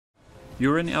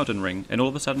You're in Elden Ring and all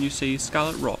of a sudden you see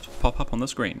Scarlet Rot pop up on the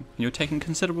screen and you're taking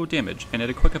considerable damage and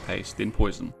at a quicker pace than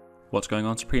poison. What's going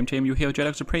on, Supreme Team? You're here with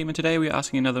Hidetaka Supreme, and today we're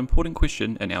asking another important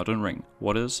question in Elden Ring.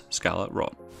 What is Scarlet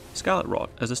Rot? Scarlet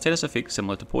Rot is a status effect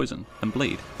similar to poison and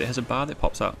bleed that has a bar that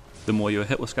pops up. The more you are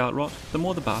hit with Scarlet Rot, the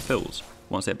more the bar fills.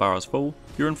 Once that bar is full,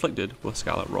 you're inflicted with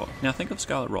Scarlet Rot. Now think of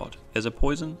Scarlet Rot as a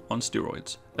poison on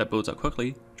steroids. It builds up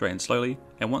quickly, drains slowly,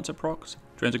 and once it procs,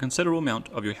 drains a considerable amount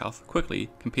of your health quickly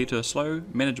compared to a slow,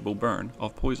 manageable burn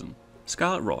of poison.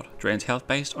 Scarlet Rot drains health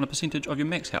based on a percentage of your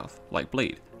max health, like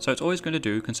bleed, so it's always going to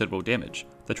do considerable damage.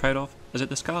 The trade-off is that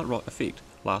the Scarlet Rot effect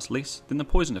lasts less than the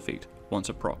poison effect once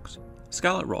it procs.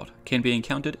 Scarlet Rot can be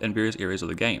encountered in various areas of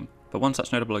the game, but one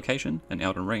such notable location in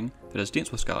Elden Ring that is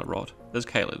dense with Scarlet Rot is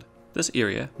Caelid. This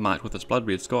area, marked with its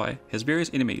blood-red sky, has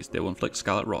various enemies that will inflict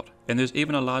Scarlet Rot, and there's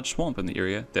even a large swamp in the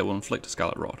area that will inflict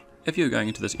Scarlet Rot. If you're going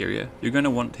into this area, you're going to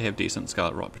want to have decent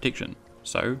Scarlet Rot protection.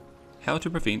 So, how to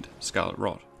prevent Scarlet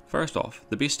Rot? First off,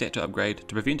 the best stat to upgrade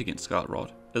to prevent against Scarlet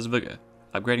Rot is Vigor.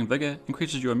 Upgrading Vigor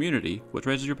increases your immunity, which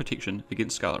raises your protection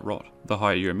against Scarlet Rot. The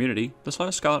higher your immunity, the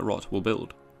slower Scarlet Rot will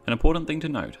build. An important thing to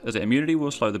note is that immunity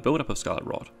will slow the build-up of Scarlet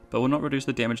Rot, but will not reduce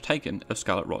the damage taken if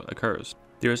Scarlet Rot occurs.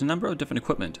 There is a number of different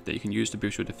equipment that you can use to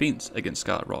boost your defense against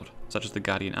Scarlet Rot, such as the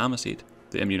Guardian Armor Set,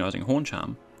 the Immunizing Horn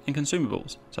Charm, and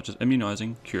consumables, such as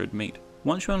Immunizing Cured Meat.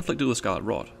 Once you're inflicted with Scarlet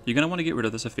Rot, you're going to want to get rid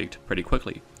of this effect pretty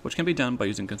quickly, which can be done by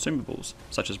using consumables,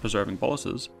 such as Preserving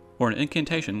Boluses, or an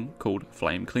incantation called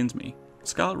Flame Cleanse Me.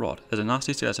 Scarlet Rot is a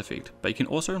nasty status effect, but you can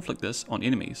also inflict this on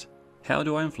enemies. How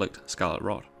do I inflict Scarlet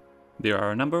Rot? There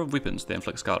are a number of weapons that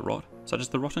inflict Scarlet Rot, such as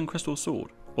the Rotten Crystal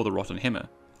Sword, or the Rotten Hammer,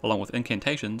 along with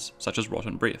incantations such as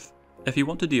Rotten Breath. If you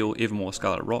want to deal even more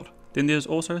Scarlet Rot, then there's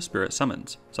also spirit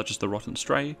summons, such as the Rotten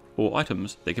Stray, or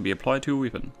items that can be applied to a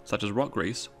weapon, such as Rot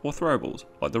Grease, or throwables,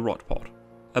 like the Rot Pot.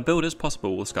 A build is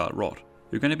possible with Scarlet Rot.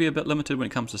 You're going to be a bit limited when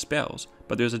it comes to spells,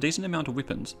 but there's a decent amount of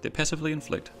weapons that passively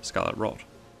inflict Scarlet Rot.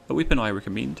 A weapon I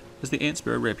recommend is the Ant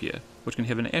Spear Rapier, which can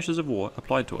have an Ashes of War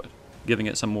applied to it, giving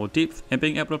it some more depth and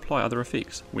being able to apply other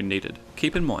effects when needed.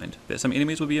 Keep in mind that some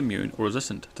enemies will be immune or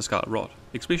resistant to Scarlet Rot,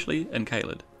 especially in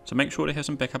Caelid, so make sure to have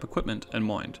some backup equipment in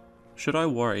mind. Should I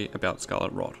worry about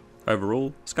Scarlet Rot?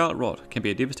 Overall, Scarlet Rot can be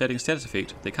a devastating status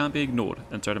effect that can't be ignored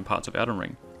in certain parts of Elden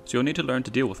Ring, so you'll need to learn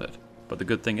to deal with it. But the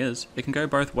good thing is, it can go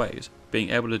both ways,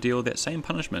 being able to deal that same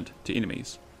punishment to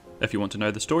enemies. If you want to know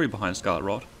the story behind Scarlet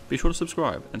Rot, be sure to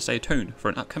subscribe and stay tuned for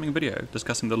an upcoming video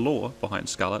discussing the lore behind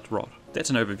Scarlet Rot. That's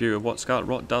an overview of what Scarlet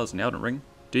Rot does in Elden Ring.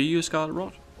 Do you use Scarlet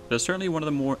Rot? It is certainly one of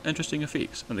the more interesting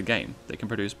effects in the game that can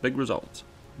produce big results.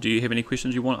 Do you have any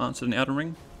questions you want answered in Elden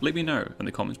Ring? Let me know in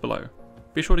the comments below.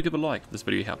 Be sure to give a like if this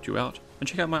video helped you out, and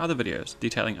check out my other videos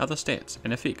detailing other stats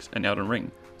and effects in Elden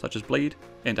Ring, such as Bleed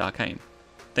and Arcane.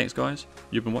 Thanks guys,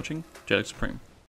 you've been watching Hidetaka Supreme.